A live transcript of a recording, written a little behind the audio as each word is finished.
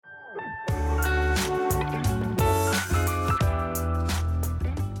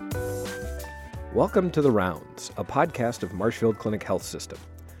Welcome to The Rounds, a podcast of Marshfield Clinic Health System.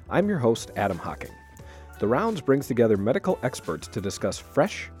 I'm your host, Adam Hocking. The Rounds brings together medical experts to discuss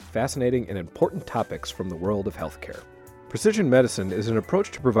fresh, fascinating, and important topics from the world of healthcare. Precision medicine is an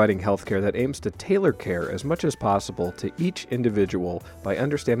approach to providing healthcare that aims to tailor care as much as possible to each individual by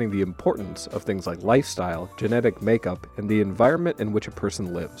understanding the importance of things like lifestyle, genetic makeup, and the environment in which a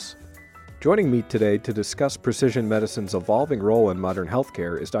person lives. Joining me today to discuss precision medicine's evolving role in modern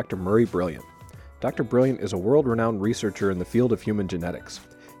healthcare is Dr. Murray Brilliant. Dr. Brilliant is a world-renowned researcher in the field of human genetics.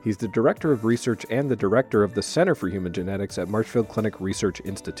 He's the Director of Research and the Director of the Center for Human Genetics at Marshfield Clinic Research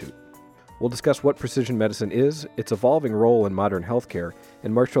Institute. We'll discuss what precision medicine is, its evolving role in modern healthcare,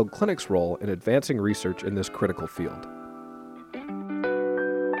 and Marshfield Clinic's role in advancing research in this critical field.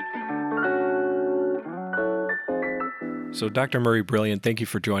 So, Dr. Murray Brilliant, thank you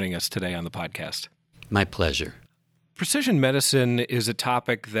for joining us today on the podcast. My pleasure. Precision medicine is a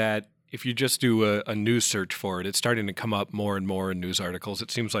topic that if you just do a news search for it, it's starting to come up more and more in news articles. It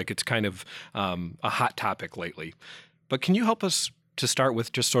seems like it's kind of a hot topic lately. But can you help us to start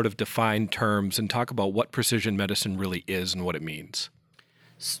with just sort of define terms and talk about what precision medicine really is and what it means?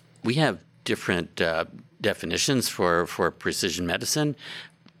 We have different definitions for precision medicine.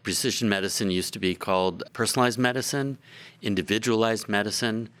 Precision medicine used to be called personalized medicine, individualized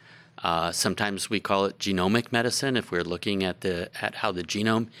medicine. Sometimes we call it genomic medicine if we're looking at how the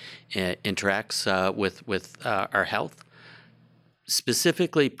genome interacts with our health.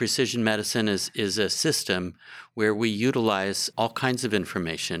 Specifically, precision medicine is a system where we utilize all kinds of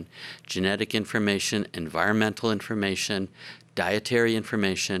information, genetic information, environmental information, dietary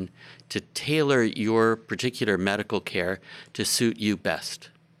information, to tailor your particular medical care to suit you best.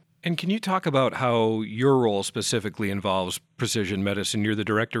 And can you talk about how your role specifically involves precision medicine? You're the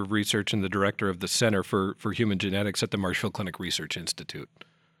Director of Research and the Director of the Center for Human Genetics at the Marshfield Clinic Research Institute.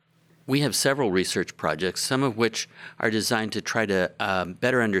 We have several research projects, some of which are designed to try to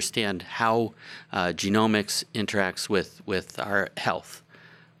better understand how genomics interacts with our health.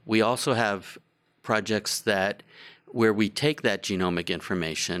 We also have projects where we take that genomic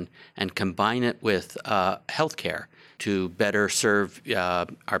information and combine it with healthcare to better serve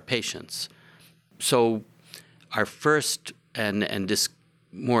our patients. So our first and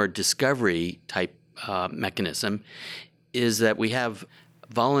more discovery type mechanism is that we have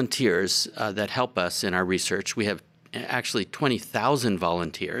volunteers that help us in our research. We have actually 20,000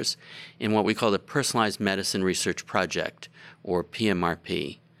 volunteers in what we call the Personalized Medicine Research Project, or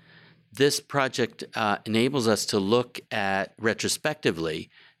PMRP. This project enables us to look at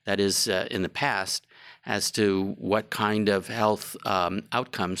retrospectively, that is in the past, as to what kind of health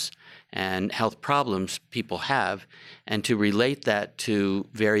outcomes and health problems people have, and to relate that to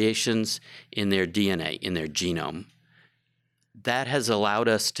variations in their DNA, in their genome. That has allowed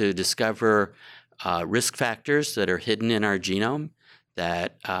us to discover risk factors that are hidden in our genome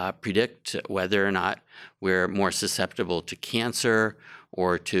that predict whether or not we're more susceptible to cancer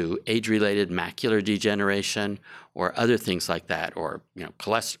or to age-related macular degeneration or other things like that, or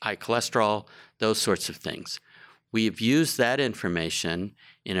high cholesterol, those sorts of things. We've used that information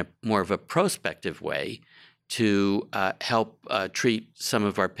in a more of a prospective way to help treat some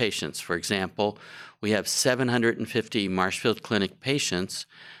of our patients. For example, we have 750 Marshfield Clinic patients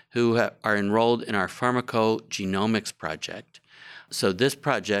who are enrolled in our pharmacogenomics project. So this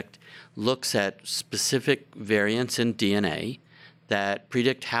project looks at specific variants in DNA that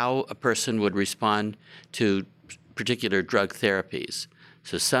predict how a person would respond to particular drug therapies.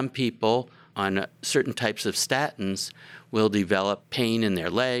 So some people on certain types of statins will develop pain in their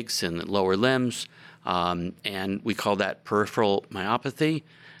legs and lower limbs, and we call that peripheral myopathy.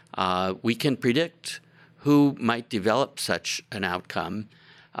 We can predict who might develop such an outcome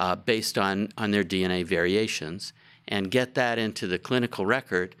based on their DNA variations and get that into the clinical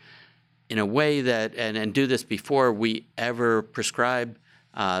record in a way that, and do this before we ever prescribe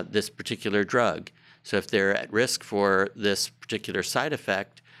this particular drug. So if they're at risk for this particular side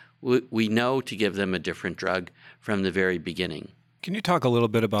effect, we know to give them a different drug from the very beginning. Can you talk a little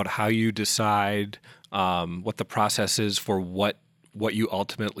bit about how you decide what the process is for what you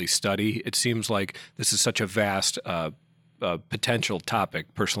ultimately study? It seems like this is such a vast potential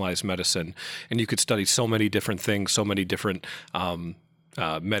topic, personalized medicine, and you could study so many different things, so many different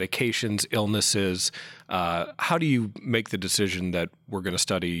medications, illnesses. How do you make the decision that we're going to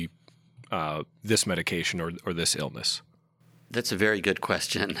study this medication or this illness? That's a very good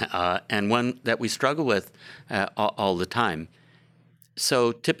question, and one that we struggle with all the time.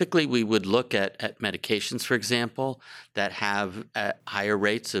 So typically we would look at medications, for example, that have higher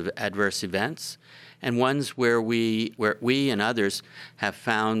rates of adverse events, and ones where we and others have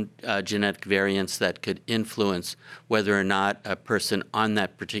found genetic variants that could influence whether or not a person on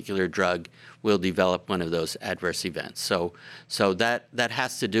that particular drug will develop one of those adverse events. So that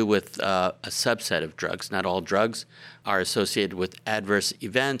has to do with a subset of drugs. Not all drugs are associated with adverse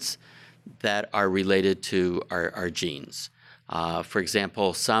events that are related to our genes. For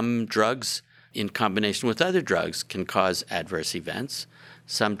example, some drugs in combination with other drugs can cause adverse events.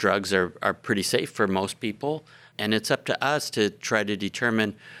 Some drugs are pretty safe for most people, and it's up to us to try to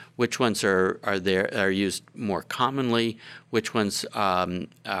determine which ones are used more commonly, which ones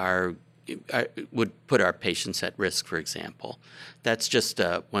would put our patients at risk, for example. That's just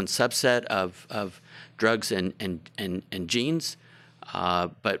one subset of drugs and genes,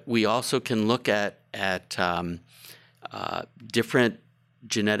 but we also can look at different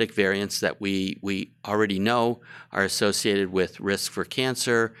genetic variants that we already know are associated with risk for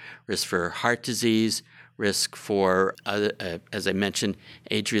cancer, risk for heart disease, risk for, as I mentioned,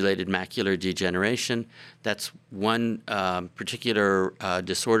 age-related macular degeneration. That's one particular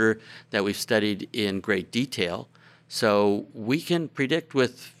disorder that we've studied in great detail. So we can predict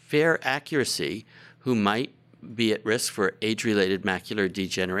with fair accuracy who might be at risk for age-related macular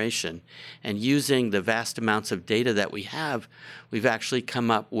degeneration. And using the vast amounts of data that we have, we've actually come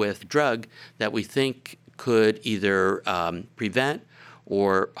up with a drug that we think could either prevent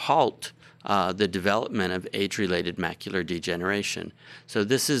or halt the development of age-related macular degeneration. So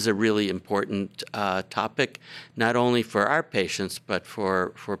this is a really important topic, not only for our patients, but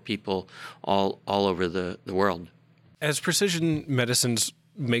for people all over the world. As precision medicine's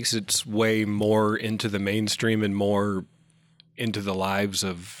makes its way more into the mainstream and more into the lives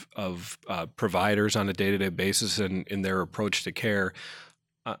of providers on a day-to-day basis and in their approach to care,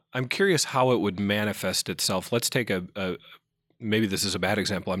 I'm curious how it would manifest itself. Let's take maybe this is a bad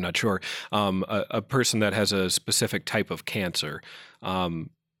example, I'm not sure, a person that has a specific type of cancer. In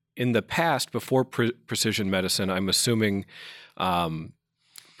the past, before precision medicine, I'm assuming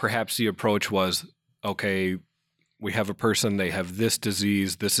perhaps the approach was, okay, we have a person, they have this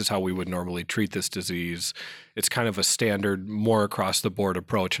disease, this is how we would normally treat this disease. It's kind of a standard, more across-the-board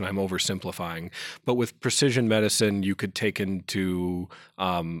approach, and I'm oversimplifying. But with precision medicine, you could take into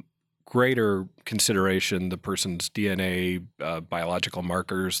greater consideration the person's DNA, biological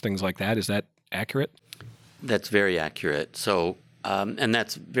markers, things like that. Is that accurate? That's very accurate. So, and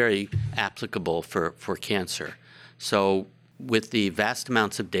that's very applicable for cancer. So with the vast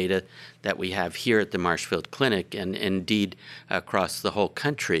amounts of data that we have here at the Marshfield Clinic, and indeed across the whole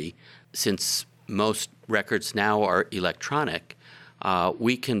country, since most records now are electronic,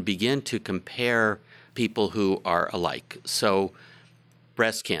 we can begin to compare people who are alike. So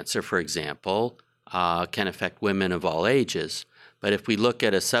breast cancer, for example, can affect women of all ages. But if we look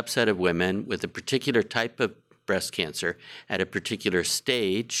at a subset of women with a particular type of breast cancer at a particular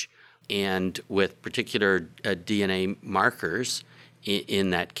stage, and with particular DNA markers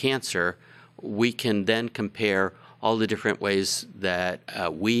in that cancer, we can then compare all the different ways that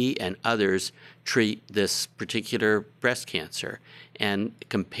we and others treat this particular breast cancer. And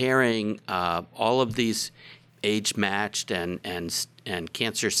comparing all of these age-matched and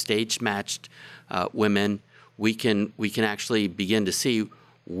cancer stage-matched women, we can actually begin to see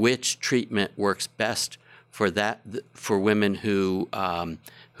which treatment works best for women who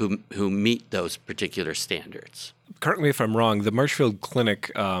meet those particular standards. Correct me if I'm wrong, the Marshfield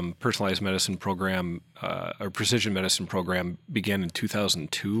Clinic personalized medicine program or precision medicine program began in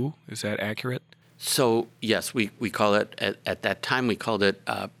 2002. Is that accurate? So yes, we call it, at that time we called it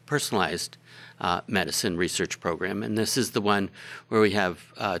personalized medicine research program. And this is the one where we have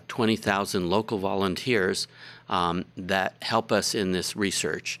 20,000 local volunteers that help us in this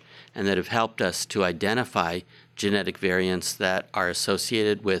research and that have helped us to identify genetic variants that are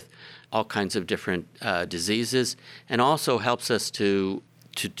associated with all kinds of different diseases, and also helps us to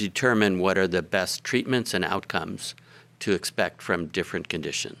determine what are the best treatments and outcomes to expect from different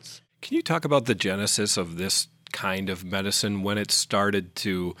conditions. Can you talk about the genesis of this kind of medicine, when it started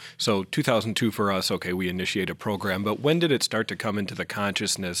to, so 2002 for us, okay, we initiate a program, but when did it start to come into the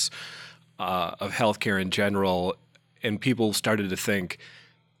consciousness of healthcare in general, and people started to think,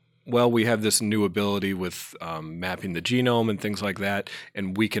 well, we have this new ability with mapping the genome and things like that,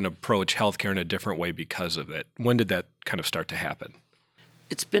 and we can approach healthcare in a different way because of it. When did that kind of start to happen?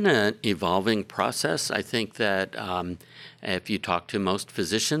 It's been an evolving process. I think that if you talk to most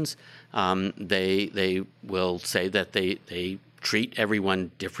physicians, they will say that they treat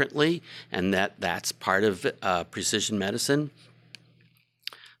everyone differently, and that's part of precision medicine.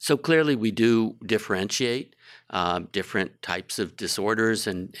 So clearly we do differentiate different types of disorders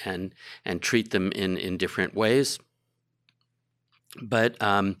and treat them in different ways. But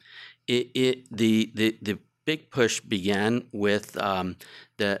the big push began with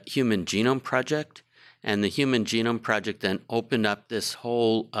the Human Genome Project, and the Human Genome Project then opened up this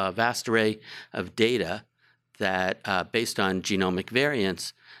whole vast array of data that, based on genomic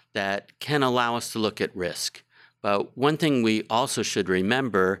variants, that can allow us to look at risk. But one thing we also should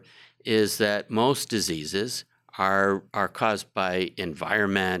remember is that most diseases are caused by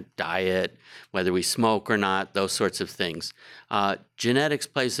environment, diet, whether we smoke or not, those sorts of things. Genetics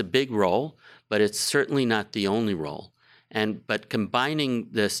plays a big role, but it's certainly not the only role. But combining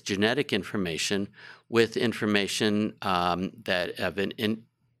this genetic information with information that have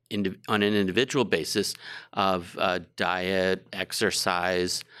on an individual basis of diet,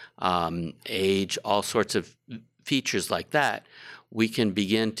 exercise, age, all sorts of features like that, we can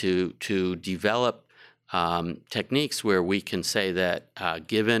begin to develop techniques where we can say that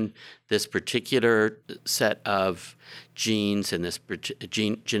given this particular set of genes and this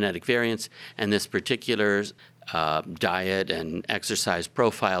genetic variants and this particular diet and exercise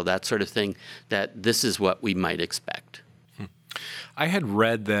profile, that sort of thing, that this is what we might expect. I had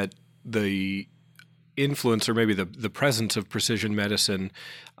read that the influence or maybe the presence of precision medicine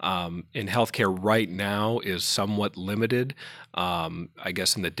in healthcare right now is somewhat limited, I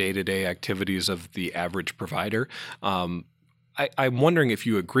guess, in the day-to-day activities of the average provider. I'm wondering if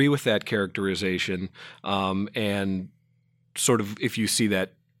you agree with that characterization and sort of if you see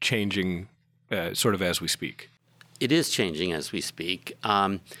that changing sort of as we speak. It is changing as we speak.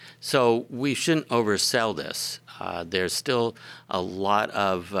 So we shouldn't oversell this. There's still a lot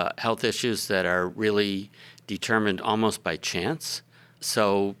of health issues that are really determined almost by chance.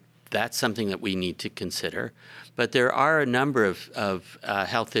 So that's something that we need to consider. But there are a number of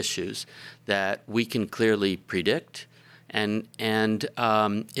health issues that we can clearly predict. And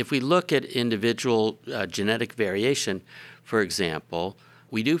if we look at individual genetic variation, for example,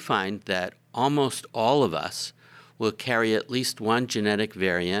 we do find that almost all of us will carry at least one genetic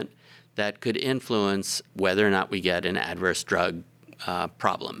variant that could influence whether or not we get an adverse drug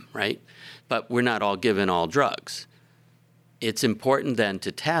problem, right? But we're not all given all drugs. It's important then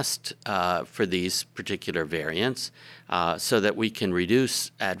to test for these particular variants so that we can reduce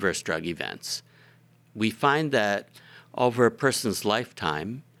adverse drug events. We find that over a person's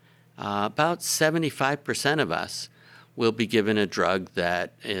lifetime, about 75% of us will be given a drug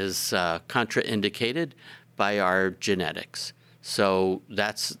that is contraindicated by our genetics. So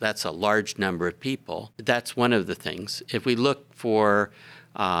that's a large number of people. That's one of the things. If we look for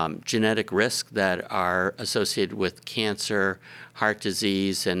genetic risk that are associated with cancer, heart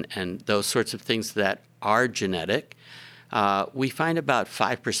disease, and those sorts of things that are genetic, we find about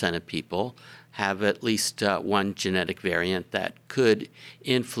 5% of people have at least one genetic variant that could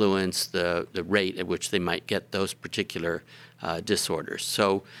influence the rate at which they might get those particular disorders.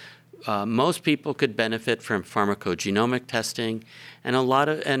 So most people could benefit from pharmacogenomic testing, and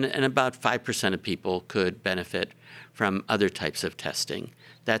about 5% of people could benefit from other types of testing.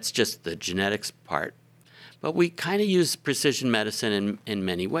 That's just the genetics part. But we kind of use precision medicine in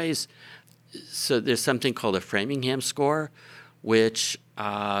many ways. So there's something called a Framingham score, which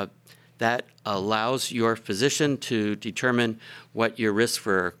that allows your physician to determine what your risk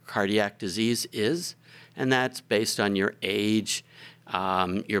for cardiac disease is, and that's based on your age,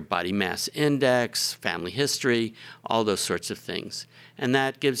 your body mass index, family history, all those sorts of things. And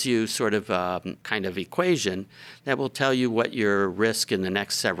that gives you sort of a kind of equation that will tell you what your risk in the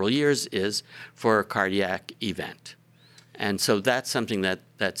next several years is for a cardiac event. And so that's something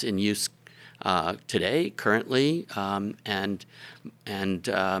that's in use today, currently, so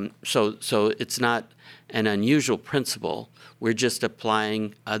it's not an unusual principle. We're just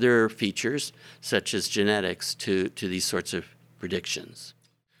applying other features, such as genetics, to these sorts of predictions.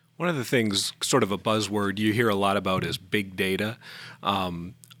 One of the things, sort of a buzzword you hear a lot about is big data.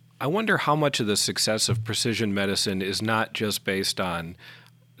 I wonder how much of the success of precision medicine is not just based on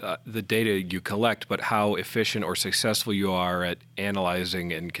the data you collect, but how efficient or successful you are at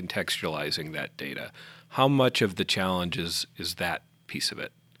analyzing and contextualizing that data. How much of the challenge is that piece of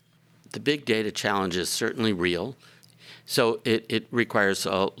it? The big data challenge is certainly real. So it requires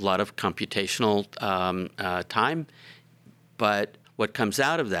a lot of computational time, but what comes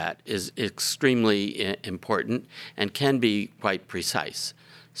out of that is extremely important and can be quite precise.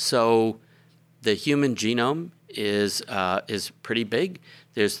 So the human genome is pretty big.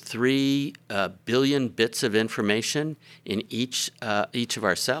 There's 3 billion bits of information in each of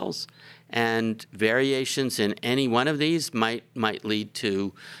our cells, And variations in any one of these might lead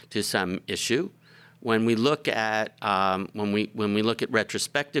to some issue. When we look at when we look at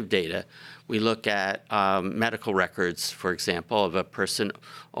retrospective data, we look at medical records, for example, of a person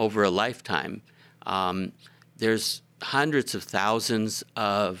over a lifetime. There's hundreds of thousands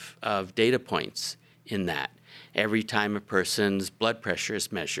of data points in that. Every time a person's blood pressure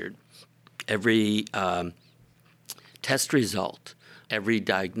is measured, every test result, every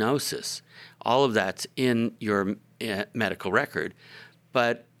diagnosis, all of that's in your medical record.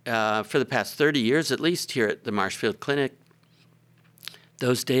 But for the past 30 years, at least here at the Marshfield Clinic,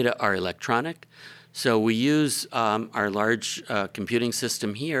 those data are electronic. So we use our large computing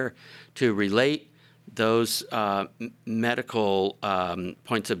system here to relate those medical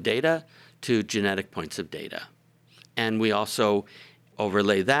points of data to genetic points of data. And we also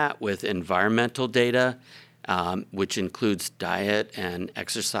overlay that with environmental data, which includes diet and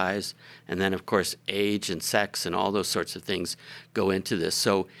exercise, and then, of course, age and sex and all those sorts of things go into this.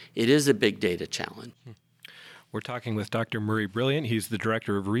 So it is a big data challenge. We're talking with Dr. Murray Brilliant. He's the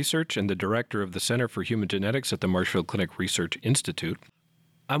Director of Research and the Director of the Center for Human Genetics at the Marshfield Clinic Research Institute.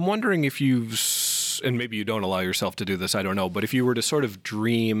 I'm wondering if you've, and maybe you don't allow yourself to do this, I don't know, but if you were to sort of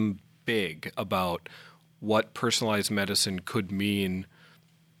dream big about what personalized medicine could mean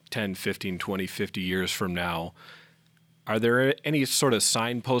 10, 15, 20, 50 years from now, are there any sort of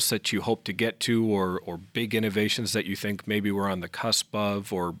signposts that you hope to get to or big innovations that you think maybe we're on the cusp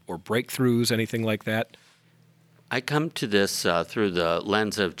of or breakthroughs, anything like that? I come to this through the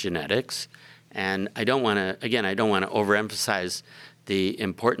lens of genetics, and I don't want to overemphasize the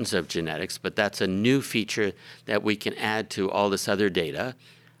importance of genetics, but that's a new feature that we can add to all this other data.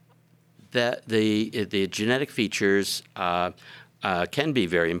 The genetic features can be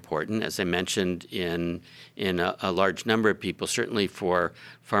very important, as I mentioned, in a large number of people, certainly for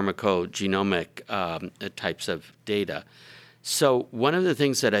pharmacogenomic types of data. So one of the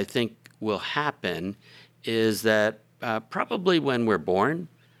things that I think will happen is that probably when we're born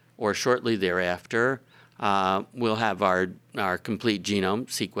or shortly thereafter, we'll have our complete genome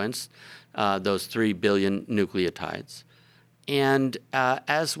sequenced, those 3 billion nucleotides. And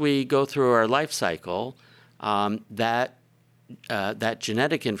as we go through our life cycle, that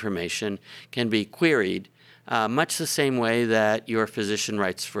genetic information can be queried much the same way that your physician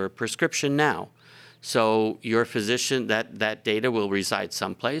writes for a prescription now. So your physician, that data will reside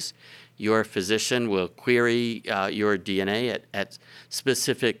someplace. Your physician will query your DNA at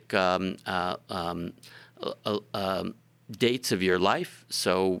specific dates of your life.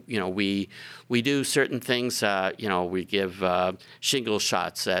 So, we do certain things. We give shingle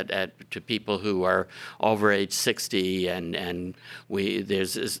shots to people who are over age 60, and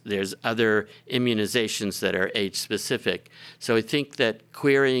there's other immunizations that are age specific. So I think that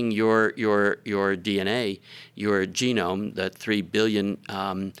querying your DNA, your genome, the 3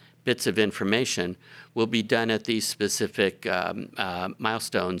 billion bits of information, will be done at these specific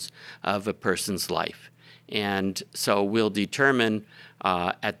milestones of a person's life. And so we'll determine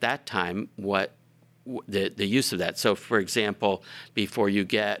at that time what the use of that. So, for example, before you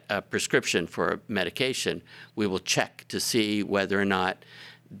get a prescription for a medication, we will check to see whether or not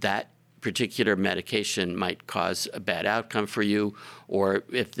that particular medication might cause a bad outcome for you, or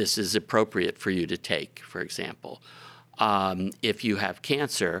if this is appropriate for you to take, for example. If you have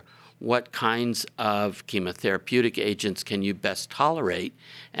cancer, what kinds of chemotherapeutic agents can you best tolerate,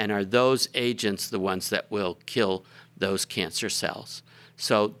 and are those agents the ones that will kill those cancer cells?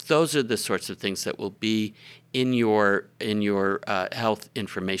 So those are the sorts of things that will be in your health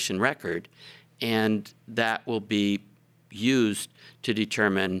information record, and that will be used to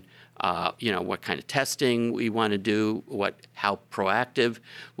determine what kind of testing we want to do, how proactive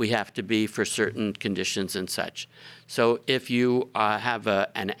we have to be for certain conditions and such. So if you have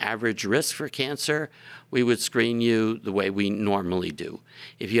an average risk for cancer, we would screen you the way we normally do.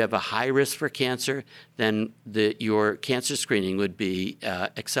 If you have a high risk for cancer, then your cancer screening would be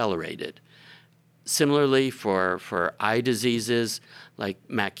accelerated. Similarly, for eye diseases like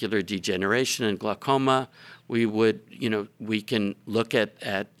macular degeneration and glaucoma, we can look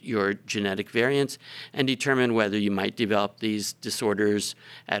at your genetic variants and determine whether you might develop these disorders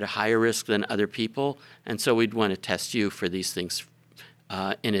at a higher risk than other people. And so we'd want to test you for these things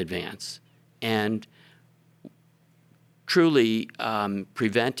in advance. And truly,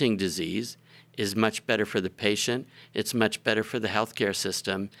 preventing disease is much better for the patient, it's much better for the healthcare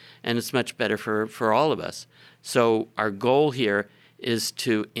system, and it's much better for all of us. So our goal here is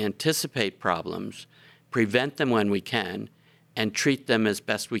to anticipate problems, prevent them when we can, and treat them as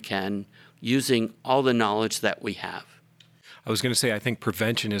best we can using all the knowledge that we have. I was going to say, I think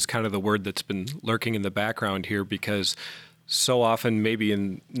prevention is kind of the word that's been lurking in the background here, because so often,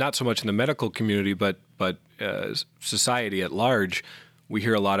 maybe not so much in the medical community, but society at large, we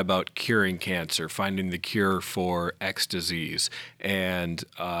hear a lot about curing cancer, finding the cure for X disease. And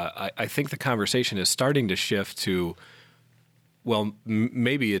I think the conversation is starting to shift to, well,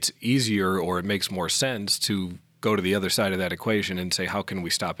 maybe it's easier or it makes more sense to go to the other side of that equation and say, how can we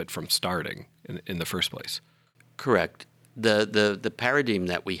stop it from starting in the first place? Correct. The paradigm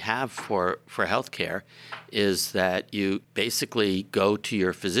that we have for healthcare is that you basically go to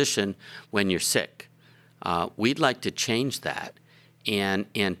your physician when you're sick. We'd like to change that and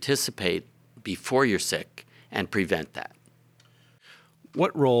anticipate before you're sick and prevent that.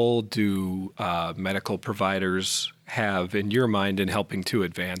 What role do medical providers have, in your mind, in helping to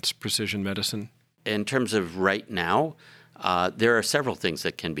advance precision medicine? In terms of right now, there are several things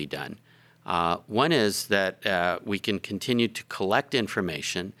that can be done. One is that we can continue to collect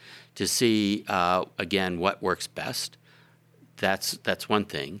information to see, again, what works best. That's one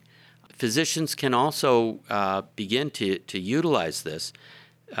thing. Physicians can also begin to utilize this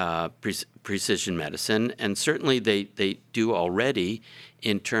precision medicine, and certainly they do already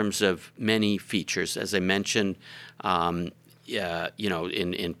in terms of many features. As I mentioned, in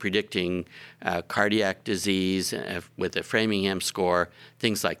predicting cardiac disease with a Framingham score,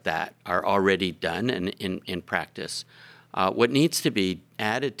 things like that are already done and in practice. What needs to be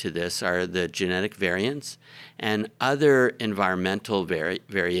added to this are the genetic variants and other environmental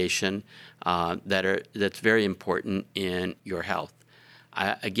variation that's very important in your health.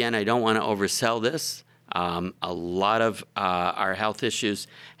 Again, I don't want to oversell this. A lot of our health issues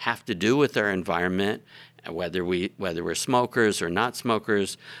have to do with our environment, whether we're smokers or not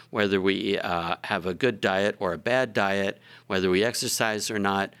smokers, whether we have a good diet or a bad diet, whether we exercise or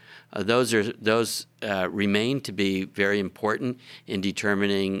not. Those remain to be very important in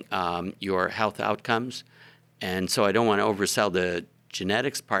determining your health outcomes. And so I don't want to oversell the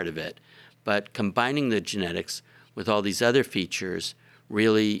genetics part of it, but combining the genetics with all these other features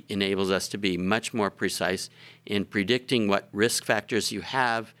really enables us to be much more precise in predicting what risk factors you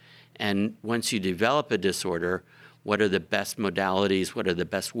have, and once you develop a disorder, what are the best modalities, what are the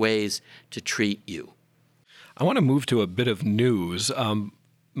best ways to treat you. I want to move to a bit of news.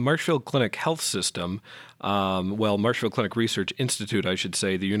 Marshfield Clinic Health System, Marshfield Clinic Research Institute, I should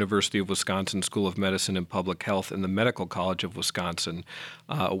say, the University of Wisconsin School of Medicine and Public Health, and the Medical College of Wisconsin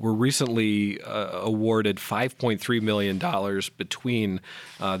were recently awarded $5.3 million between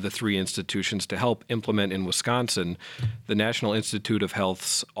the three institutions to help implement in Wisconsin the National Institute of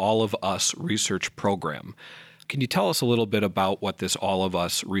Health's All of Us research program. Can you tell us a little bit about what this All of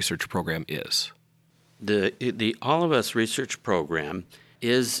Us research program is? The All of Us research program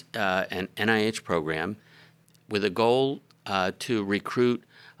is an NIH program with a goal to recruit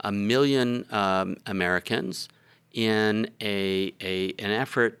 1 million Americans in an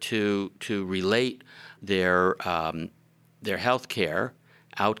effort to relate their health care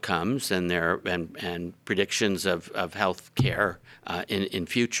outcomes and their predictions of health care in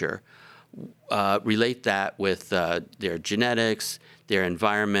future. Relate that with their genetics, their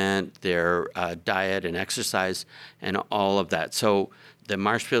environment, their diet and exercise, and all of that. So the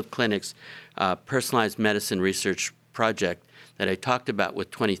Marshfield Clinic's personalized medicine research project that I talked about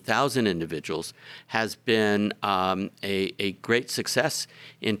with 20,000 individuals has been a great success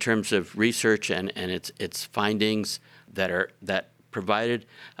in terms of research and its findings that provided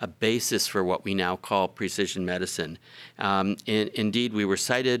a basis for what we now call precision medicine. Indeed, we were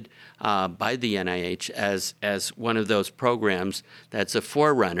cited by the NIH as one of those programs that's a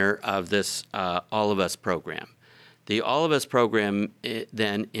forerunner of this All of Us program. The All of Us program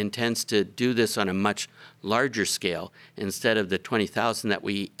then intends to do this on a much larger scale. Instead of the 20,000 that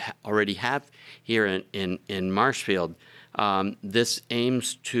we already have here in Marshfield, this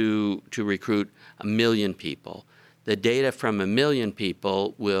aims to recruit 1 million people. The data from 1 million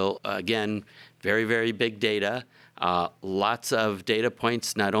people will, again, very, very big data, lots of data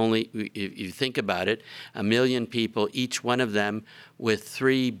points, not only, if you think about it, 1 million people, each one of them with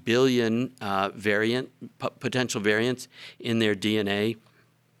 3 billion potential variants in their DNA,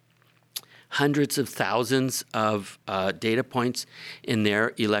 hundreds of thousands of data points in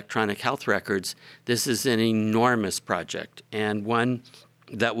their electronic health records. This is an enormous project, and one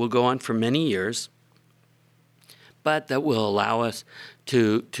that will go on for many years, but that will allow us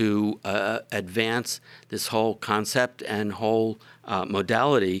to advance this whole concept and whole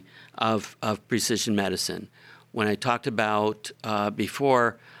modality of precision medicine. When I talked about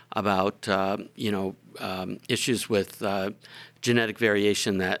before about issues with genetic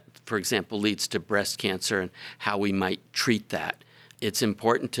variation that, for example, leads to breast cancer and how we might treat that. It's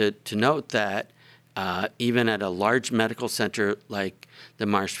important to note that even at a large medical center like the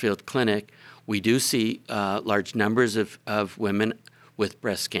Marshfield Clinic, we do see large numbers of women with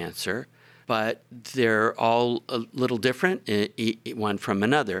breast cancer, but they're all a little different, one from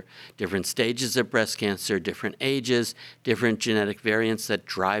another. Different stages of breast cancer, different ages, different genetic variants that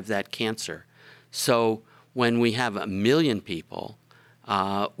drive that cancer. So when we have 1 million people,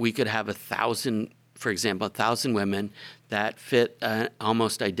 we could have 1,000, for example, 1,000 women that fit an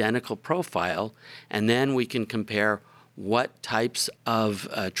almost identical profile, and then we can compare what types of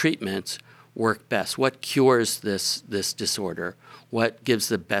treatments work best, what cures this disorder, what gives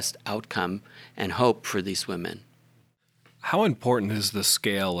the best outcome and hope for these women. How important is the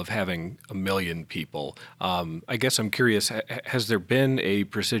scale of having 1 million people? I guess I'm curious, has there been a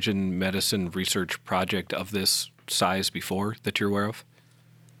precision medicine research project of this size before that you're aware of?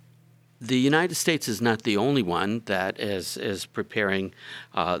 The United States is not the only one that is preparing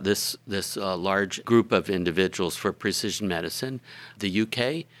this large group of individuals for precision medicine. The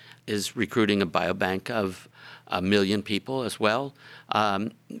UK is recruiting a biobank of 1 million people as well.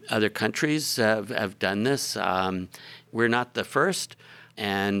 Other countries have done this. We're not the first,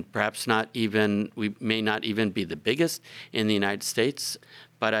 and perhaps we may not even be the biggest in the United States.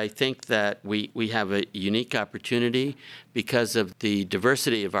 But I think that we have a unique opportunity because of the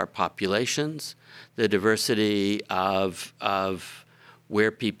diversity of our populations, the diversity of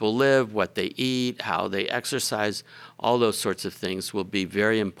where people live, what they eat, how they exercise. All those sorts of things will be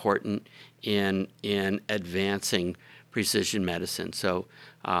very important in advancing precision medicine. So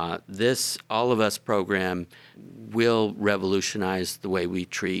this All of Us program will revolutionize the way we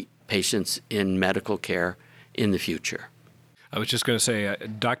treat patients in medical care in the future. I was just going to say,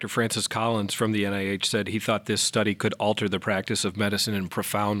 Dr. Francis Collins from the NIH said he thought this study could alter the practice of medicine in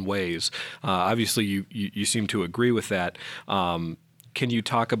profound ways. Obviously, you seem to agree with that. Can you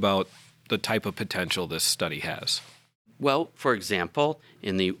talk about the type of potential this study has? Well, for example,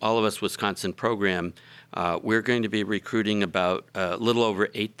 in the All of Us Wisconsin program, we're going to be recruiting about a little over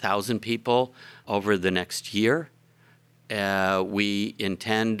 8,000 people over the next year. We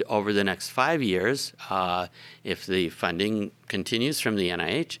intend over the next 5 years, if the funding continues from the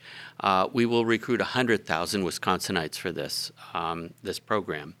NIH, we will recruit 100,000 Wisconsinites for this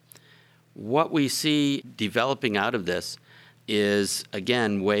program. What we see developing out of this is,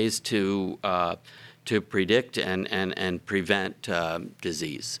 again, ways to predict and prevent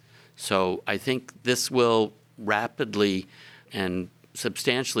disease. So I think this will rapidly and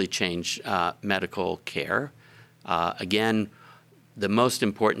substantially change medical care. Again, the most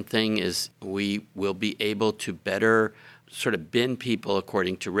important thing is we will be able to better sort of bin people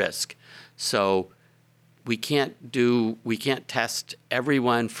according to risk. So we can't test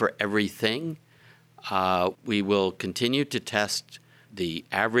everyone for everything. We will continue to test the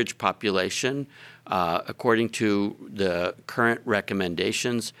average population according to the current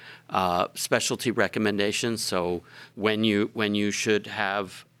recommendations, specialty recommendations. So when you should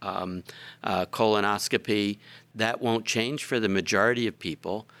have colonoscopy, that won't change for the majority of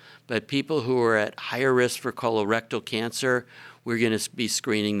people. But people who are at higher risk for colorectal cancer, we're going to be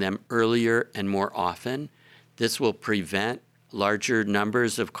screening them earlier and more often. This will prevent larger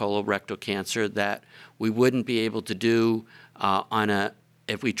numbers of colorectal cancer that we wouldn't be able to do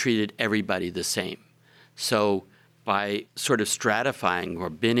if we treated everybody the same. So by sort of stratifying or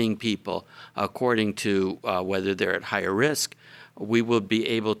binning people according to whether they're at higher risk, we will be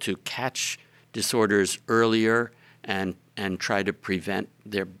able to catch disorders earlier and try to prevent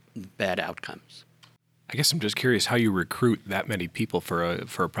their bad outcomes. I guess I'm just curious how you recruit that many people for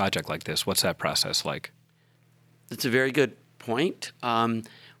a project like this. What's that process like? It's a very good point.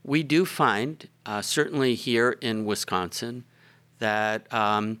 We do find, certainly here in Wisconsin, that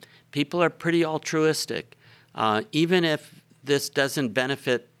people are pretty altruistic. Even if this doesn't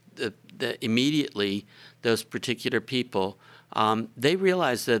benefit immediately those particular people, they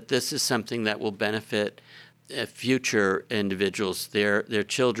realize that this is something that will benefit future individuals, their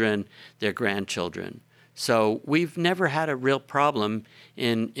children, their grandchildren. So we've never had a real problem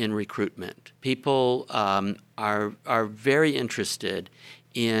in recruitment. People are very interested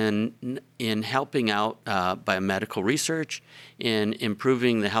in helping out biomedical research, in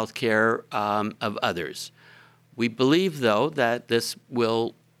improving the health care of others. We believe, though, that this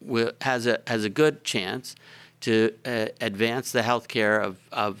has a good chance to advance the health care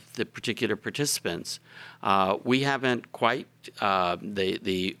of the particular participants. We haven't quite,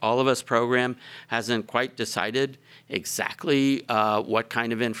 the All of Us program hasn't quite decided exactly what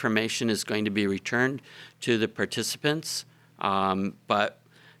kind of information is going to be returned to the participants. But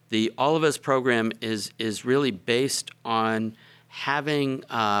the All of Us program is really based on having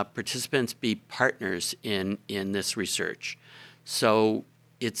participants be partners in this research. So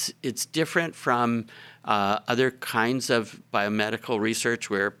it's different from other kinds of biomedical research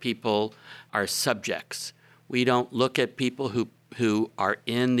where people are subjects. We don't look at people who are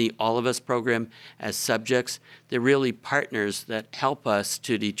in the All of Us program as subjects. They're really partners that help us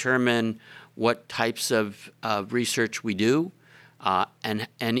to determine what types of research we do, and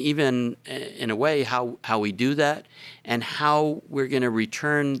even in a way how we do that, and how we're going to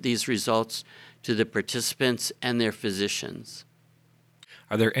return these results to the participants and their physicians.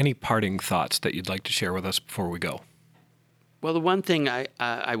 Are there any parting thoughts that you'd like to share with us before we go? Well, the one thing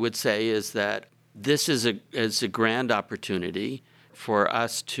I would say is that this is a grand opportunity for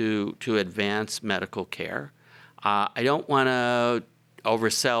us to advance medical care. I don't want to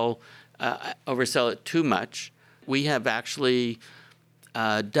oversell it too much. We have actually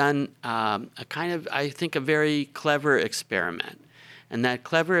done a kind of, I think, a very clever experiment. And that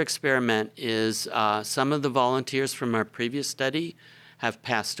clever experiment is some of the volunteers from our previous study have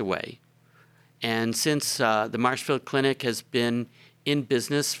passed away. And since the Marshfield Clinic has been in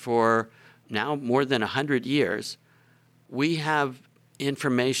business for now more than 100 years, we have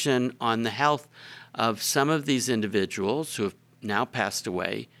information on the health of some of these individuals who have now passed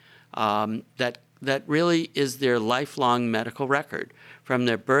away that really is their lifelong medical record from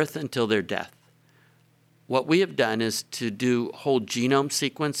their birth until their death. What we have done is to do whole genome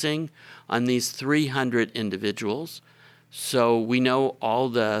sequencing on these 300 individuals. So we know all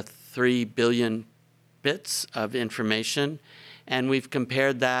the 3 billion bits of information, and we've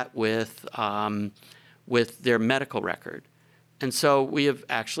compared that with their medical record. And so we have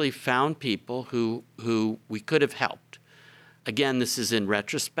actually found people who we could have helped. Again, this is in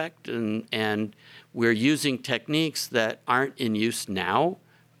retrospect, and we're using techniques that aren't in use now,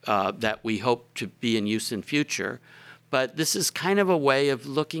 that we hope to be in use in future. But this is kind of a way of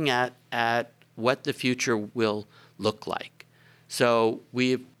looking at what the future will look like. So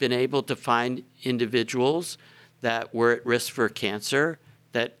we've been able to find individuals that were at risk for cancer,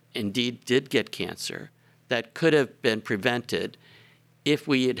 that indeed did get cancer, that could have been prevented if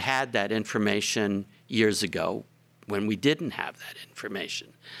we had had that information years ago when we didn't have that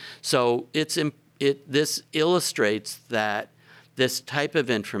information. So this illustrates that this type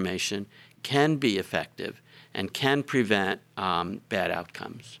of information can be effective and can prevent bad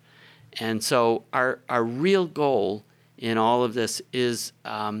outcomes. And so our real goal in all of this is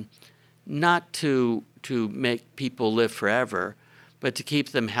not to make people live forever, but to keep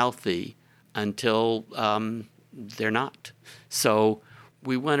them healthy until they're not. So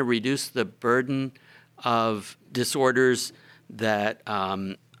we want to reduce the burden of disorders that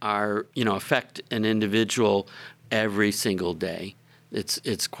affect an individual every single day.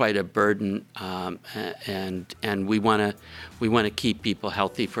 It's quite a burden, and we want to keep people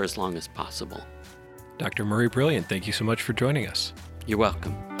healthy for as long as possible. Dr. Murray Brilliant, thank you so much for joining us. You're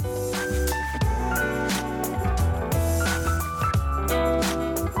welcome.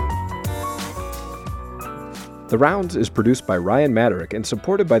 The Rounds is produced by Ryan Maderick and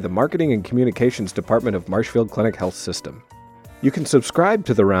supported by the Marketing and Communications Department of Marshfield Clinic Health System. You can subscribe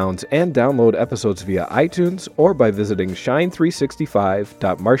to The Rounds and download episodes via iTunes or by visiting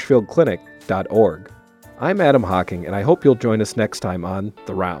shine365.marshfieldclinic.org. I'm Adam Hocking, and I hope you'll join us next time on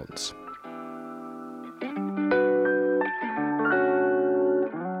The Rounds.